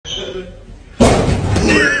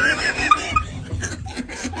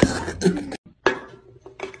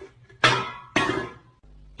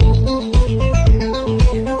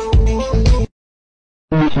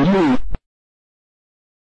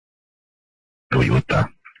Toyota.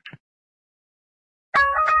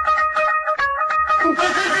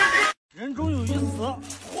 人终有一死，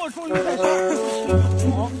祸出于在上。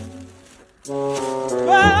哇！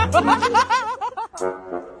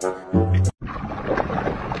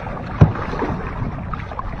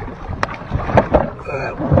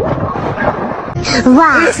哇！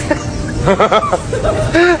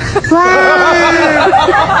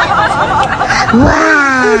哇！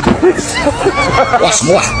哇什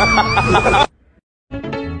么哇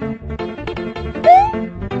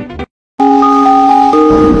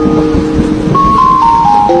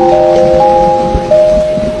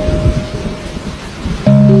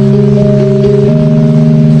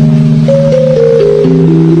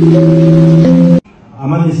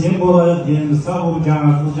？Sen bolayı sağ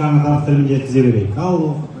olacağını tartırınca size vereyim.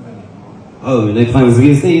 Allah. Abi ne kanınızı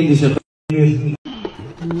gezse iyi dışarı.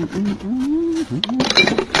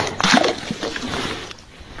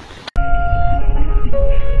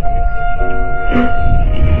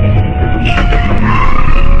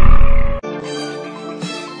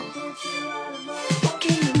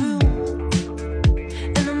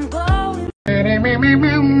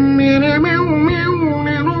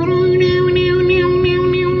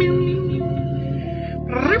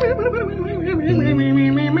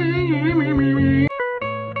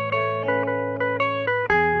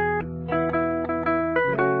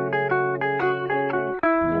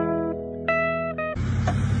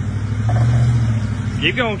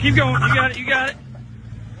 Keep going, keep going. You got it, you got it.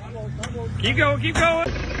 Keep going, keep going.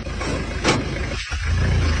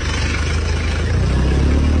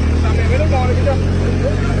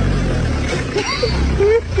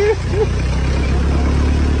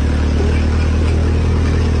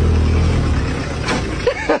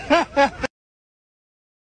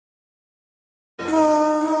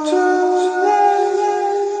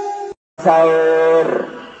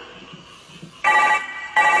 Sahur.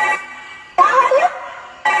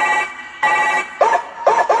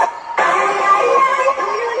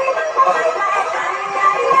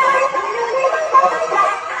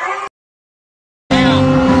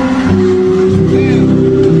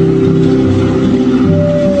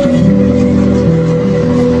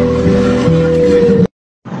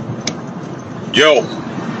 Yo.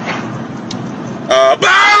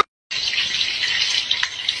 Bah!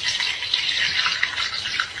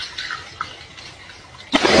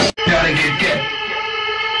 Gotta get.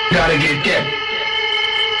 Gotta get.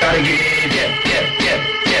 Gotta get.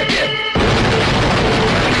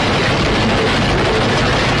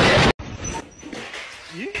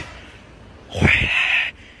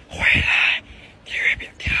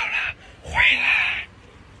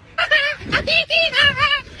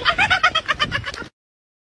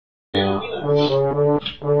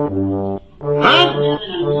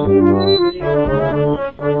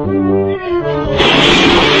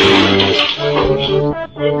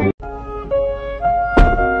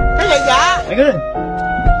 Cái gì vậy? Mày cứ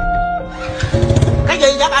Cái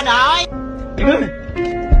gì vậy bà nội? mày cứ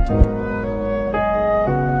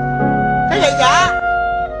Cái gì vậy?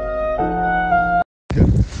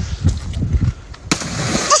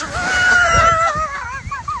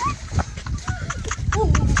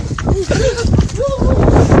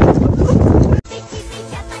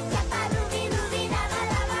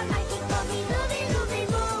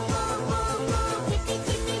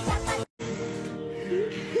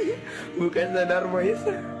 Bukan sadar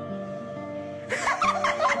Moisa.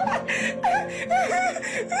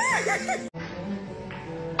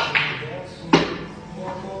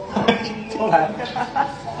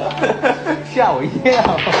吓我一跳。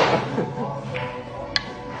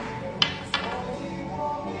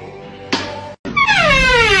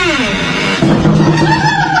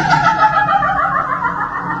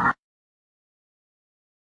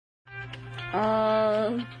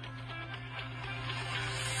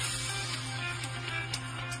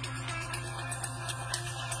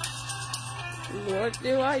What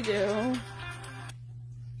do I do?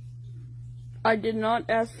 I did not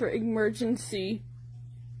ask for emergency.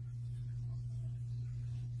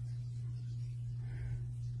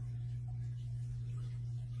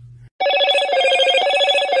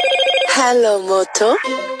 Hello, Moto.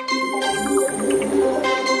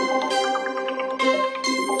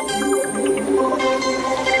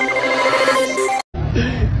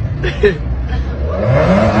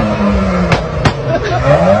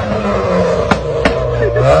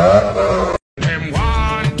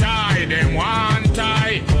 Them one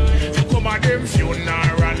tie. You come at them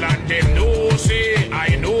funeral and them know say,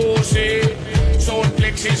 I know say.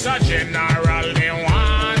 Soundplex is a general, they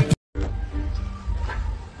want.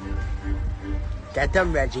 that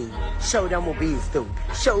I'm Reggie. Show them what we do.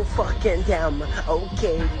 Show fucking them.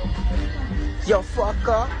 Okay. Yo,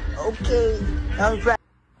 fucker. Okay. Alright.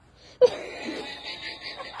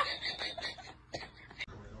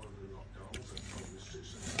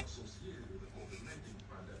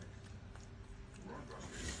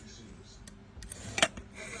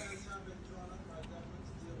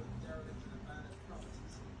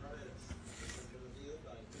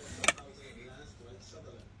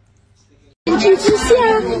之下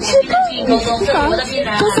是公主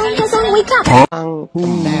可松 wake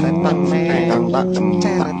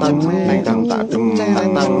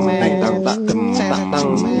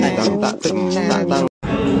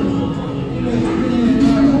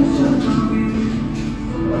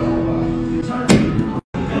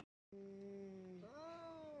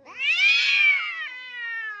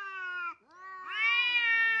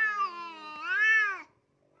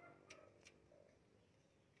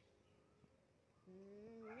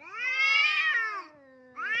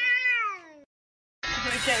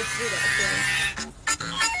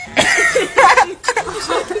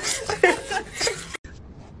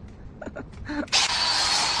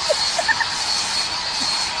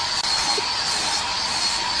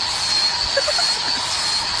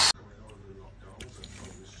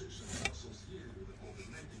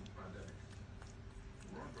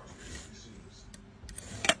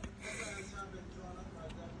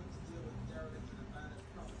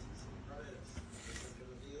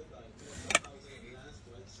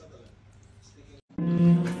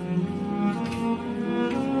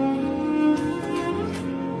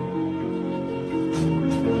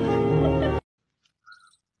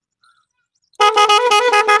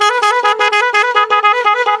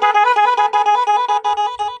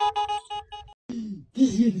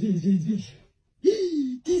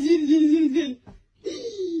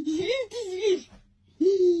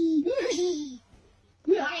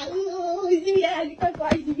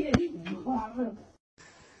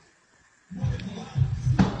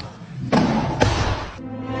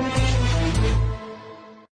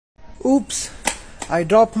I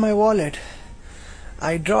dropped my wallet.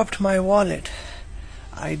 I dropped my wallet.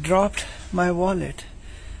 I dropped my wallet.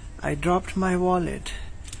 I dropped my wallet.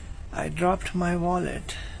 I dropped my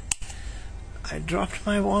wallet. I dropped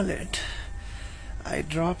my wallet. I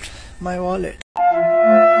dropped my wallet.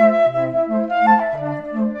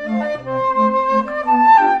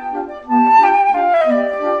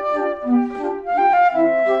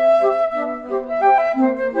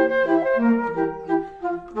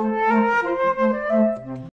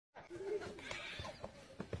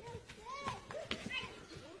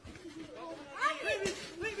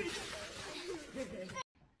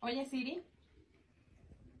 Oye Siri.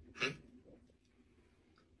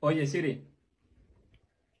 Oye Siri.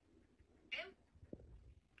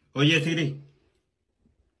 Oye Siri.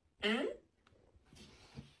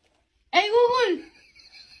 ¡Hey Google!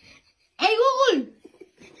 ¡Hey Google!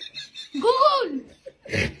 ¡Google!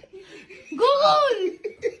 ¡Google!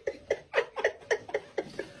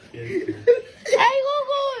 ¡Hey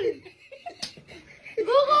Google!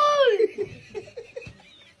 ¡Google!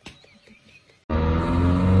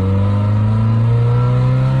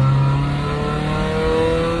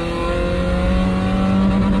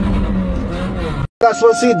 Da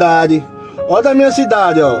sua cidade. Ó da minha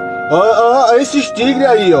cidade, ó. Ó esses tigres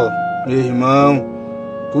aí, ó. Meu irmão.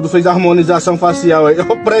 Tudo fez harmonização facial aí.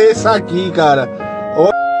 Ó pra esse aqui, cara.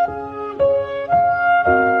 Ó.